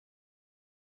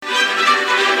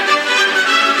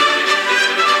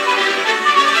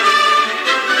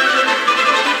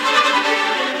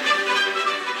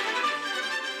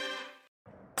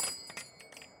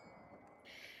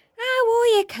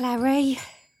Clary.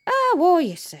 How are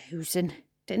you, Susan?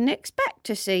 Didn't expect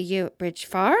to see you at Bridge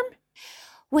Farm.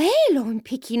 Well, I'm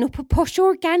picking up a posh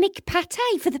organic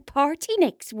pâté for the party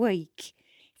next week.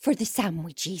 For the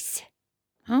sandwiches.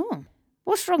 Oh,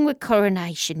 what's wrong with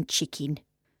coronation chicken?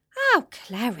 Oh,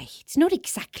 Clary, it's not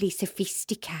exactly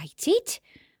sophisticated.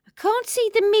 I can't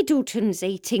see the Middletons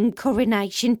eating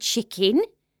coronation chicken.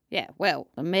 Yeah, well,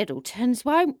 the Middletons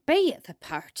won't be at the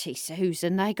party,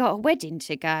 Susan. They got a wedding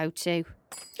to go to.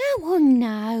 Oh,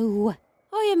 no.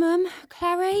 Hiya, Mum.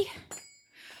 Clary.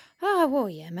 Oh,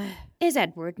 Emma. Is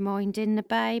Edward minding the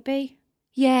baby?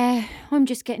 Yeah, I'm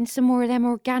just getting some more of them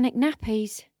organic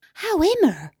nappies. Oh,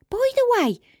 Emma, by the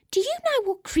way, do you know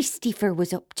what Christopher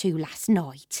was up to last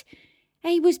night?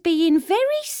 He was being very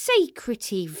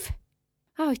secretive.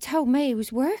 Oh, he told me he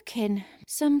was working.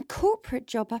 Some corporate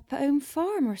job up at Home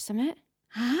Farm or something.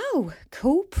 Oh,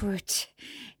 corporate.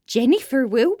 Jennifer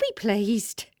will be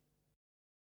pleased.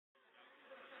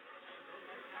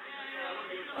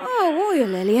 Oh, hiya,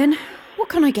 Lillian. What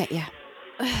can I get you?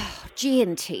 Oh,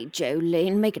 G&T,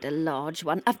 Jolene. Make it a large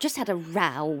one. I've just had a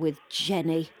row with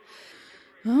Jenny.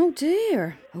 Oh,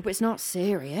 dear. Hope it's not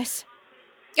serious.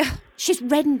 She's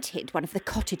rented one of the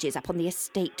cottages up on the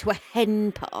estate to a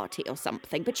hen party or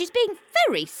something, but she's being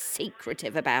very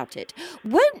secretive about it.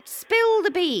 Won't spill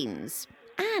the beans.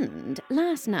 And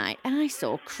last night I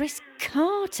saw Chris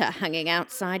Carter hanging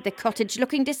outside the cottage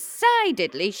looking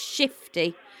decidedly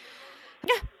shifty.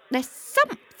 There's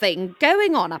something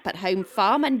going on up at Home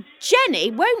Farm and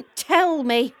Jenny won't tell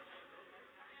me.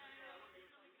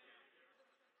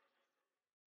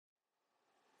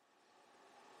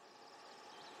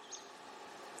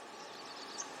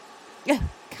 Oh,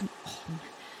 come on.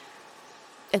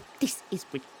 Oh, this is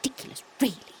ridiculous,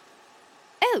 really.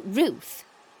 Oh, Ruth.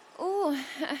 Oh,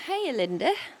 hey,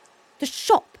 Linda. The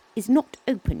shop is not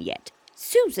open yet.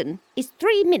 Susan is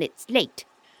 3 minutes late.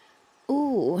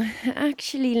 Oh,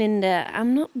 actually, Linda,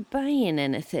 I'm not buying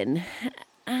anything.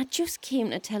 I just came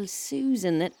to tell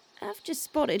Susan that I've just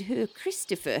spotted her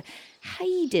Christopher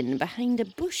hiding behind a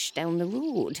bush down the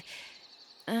road.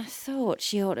 I thought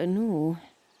she ought to know.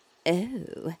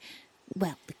 Oh,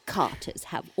 well, the Carters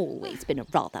have always been a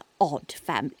rather odd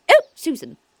family. Oh,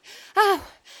 Susan.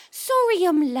 Oh, sorry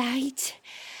I'm late.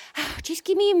 Oh, just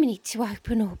give me a minute to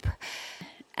open up.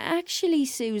 Actually,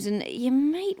 Susan, you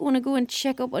might want to go and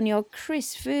check up on your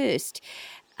Chris first.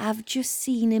 I've just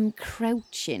seen him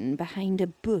crouching behind a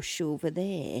bush over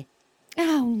there.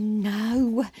 Oh,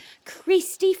 no.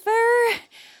 Christopher?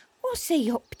 What's he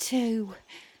up to?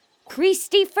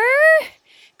 Christopher?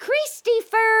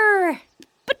 Christopher!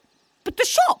 But the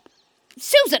shop!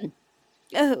 Susan!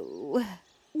 Oh,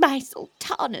 my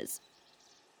sultanas.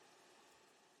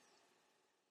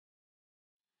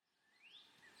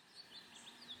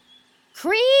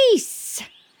 Chris!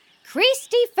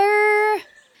 Christopher!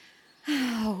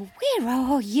 Oh, where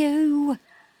are you?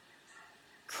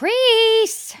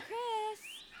 Chris!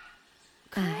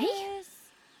 Chris?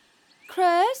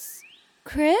 Chris?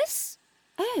 Chris?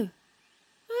 Oh.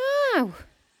 Oh.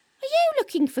 Are you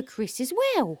looking for Chris as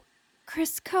well?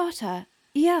 Chris Carter?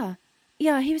 Yeah,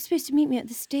 he was supposed to meet me at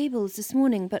the stables this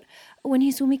morning, but when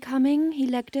he saw me coming, he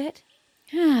legged it.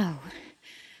 Oh,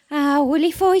 well,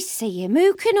 if I see him,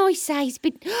 who can I say's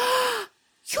been...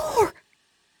 Your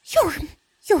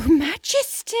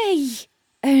Majesty!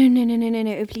 Oh,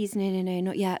 no, please, no,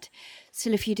 not yet.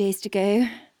 Still a few days to go.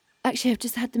 Actually, I've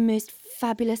just had the most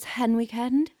fabulous hen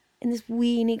weekend in this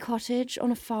weeny cottage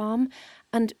on a farm,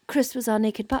 and Chris was our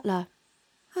naked butler.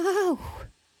 Oh.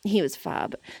 He was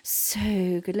fab. So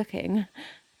good looking.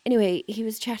 Anyway, he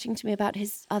was chatting to me about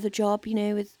his other job,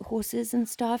 with horses and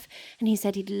stuff, and he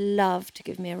said he'd love to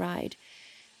give me a ride.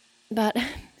 But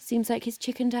seems like he's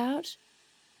chickened out.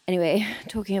 Anyway,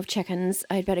 talking of chickens,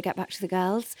 I'd better get back to the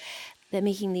girls. They're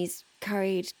making these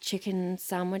curried chicken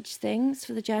sandwich things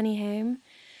for the journey home.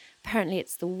 Apparently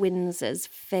it's the Windsor's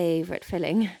favourite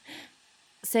filling.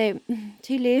 So,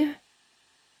 toodaloo.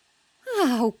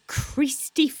 Oh,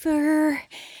 Christopher.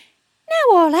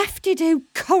 Now I'll have to do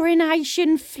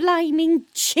coronation flaming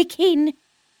chicken.